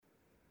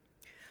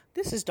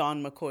This is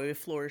Dawn McCoy with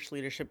Flourish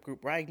Leadership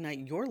Group, where I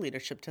ignite your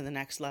leadership to the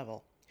next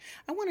level.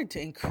 I wanted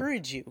to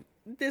encourage you,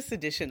 this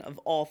edition of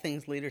All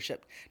Things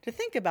Leadership, to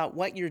think about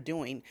what you're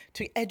doing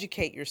to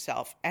educate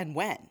yourself and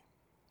when.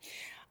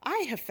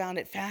 I have found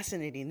it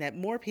fascinating that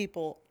more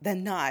people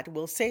than not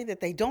will say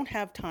that they don't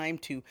have time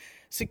to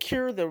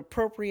secure the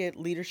appropriate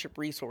leadership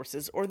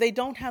resources, or they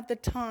don't have the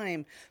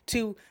time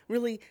to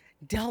really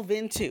delve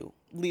into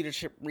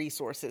leadership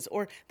resources,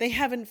 or they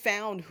haven't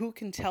found who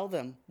can tell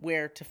them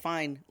where to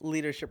find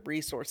leadership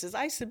resources.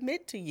 I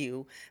submit to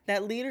you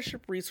that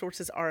leadership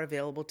resources are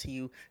available to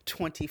you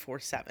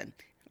 24/7.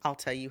 I'll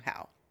tell you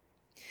how.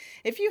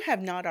 If you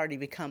have not already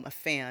become a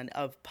fan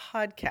of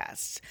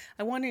podcasts,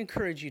 I want to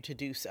encourage you to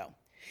do so.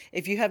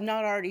 If you have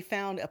not already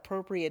found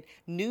appropriate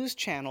news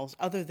channels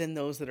other than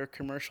those that are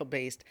commercial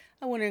based,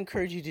 I want to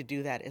encourage you to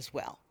do that as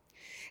well.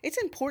 It's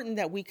important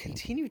that we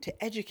continue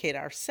to educate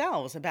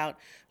ourselves about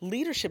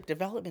leadership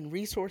development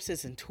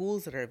resources and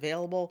tools that are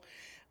available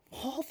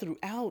all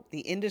throughout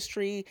the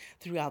industry,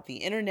 throughout the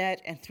internet,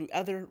 and through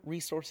other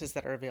resources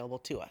that are available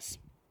to us.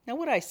 Now,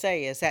 what I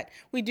say is that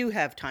we do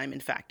have time. In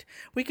fact,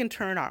 we can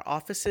turn our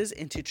offices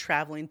into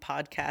traveling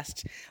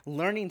podcast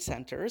learning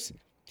centers.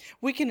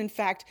 We can, in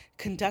fact,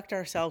 conduct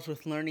ourselves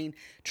with learning,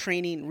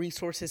 training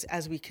resources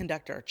as we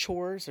conduct our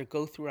chores or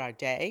go through our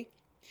day.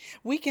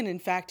 We can, in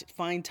fact,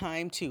 find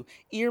time to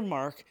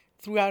earmark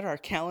throughout our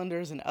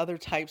calendars and other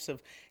types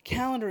of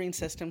calendaring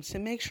systems to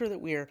make sure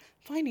that we are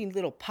finding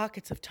little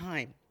pockets of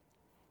time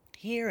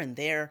here and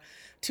there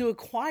to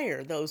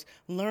acquire those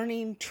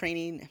learning,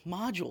 training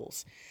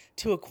modules,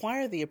 to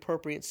acquire the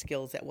appropriate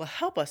skills that will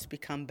help us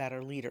become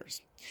better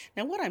leaders.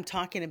 Now, what I'm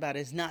talking about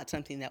is not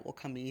something that will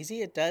come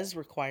easy. It does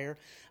require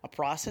a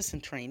process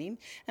and training,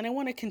 and I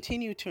want to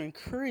continue to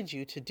encourage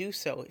you to do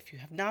so, if you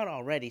have not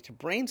already, to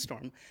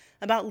brainstorm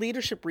about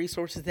leadership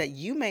resources that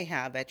you may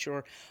have at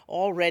your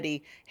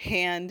already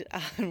hand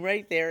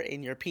right there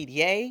in your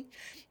PDA.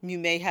 You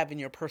may have in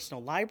your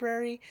personal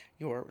library,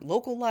 your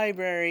local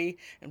library,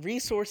 and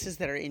resources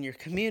that are in your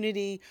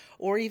community,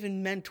 or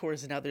even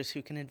mentors and others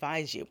who can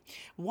advise you.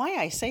 Why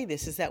I say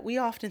this is that we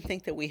often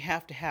think that we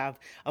have to have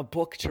a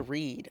book to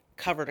read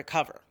cover to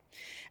cover.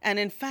 And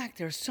in fact,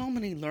 there are so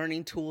many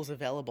learning tools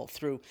available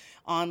through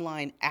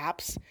online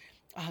apps,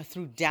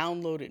 through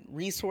downloaded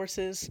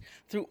resources,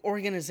 through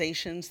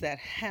organizations that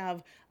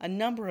have a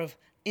number of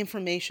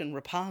information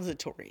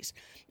repositories.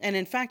 And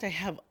in fact, I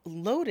have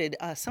loaded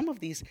some of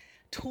these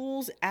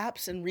tools,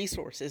 apps, and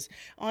resources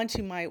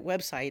onto my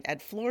website at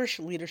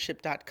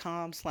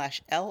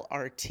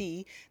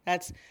flourishleadership.com/LRT.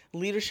 That's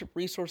Leadership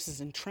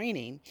Resources and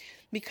Training,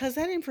 because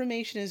that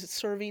information is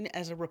serving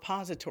as a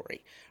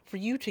repository for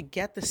you to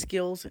get the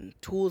skills and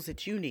tools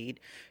that you need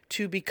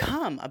to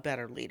become a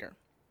better leader.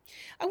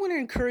 I want to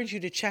encourage you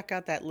to check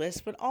out that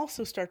list, but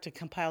also start to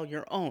compile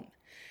your own.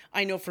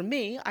 I know for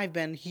me, I've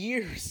been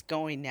years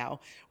going now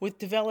with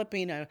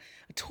developing a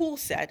tool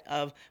set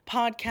of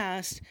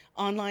podcasts,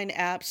 online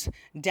apps,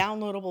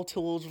 downloadable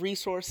tools,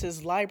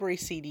 resources, library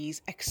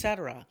CDs,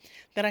 etc.,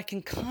 that I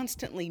can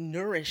constantly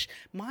nourish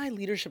my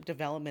leadership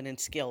development and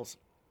skills.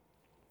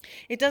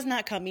 It does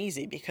not come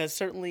easy, because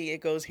certainly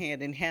it goes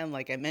hand in hand,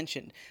 like I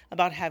mentioned,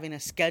 about having a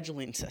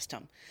scheduling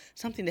system,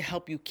 something to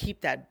help you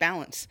keep that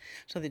balance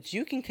so that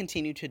you can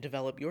continue to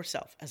develop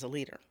yourself as a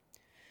leader.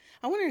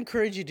 I want to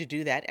encourage you to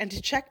do that and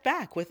to check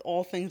back with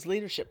All Things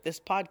Leadership,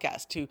 this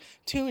podcast, to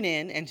tune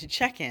in and to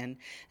check in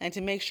and to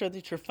make sure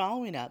that you're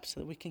following up so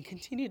that we can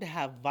continue to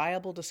have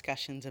viable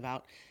discussions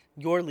about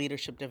your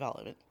leadership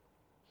development.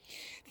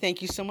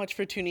 Thank you so much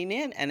for tuning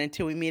in, and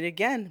until we meet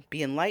again,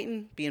 be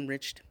enlightened, be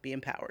enriched, be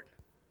empowered.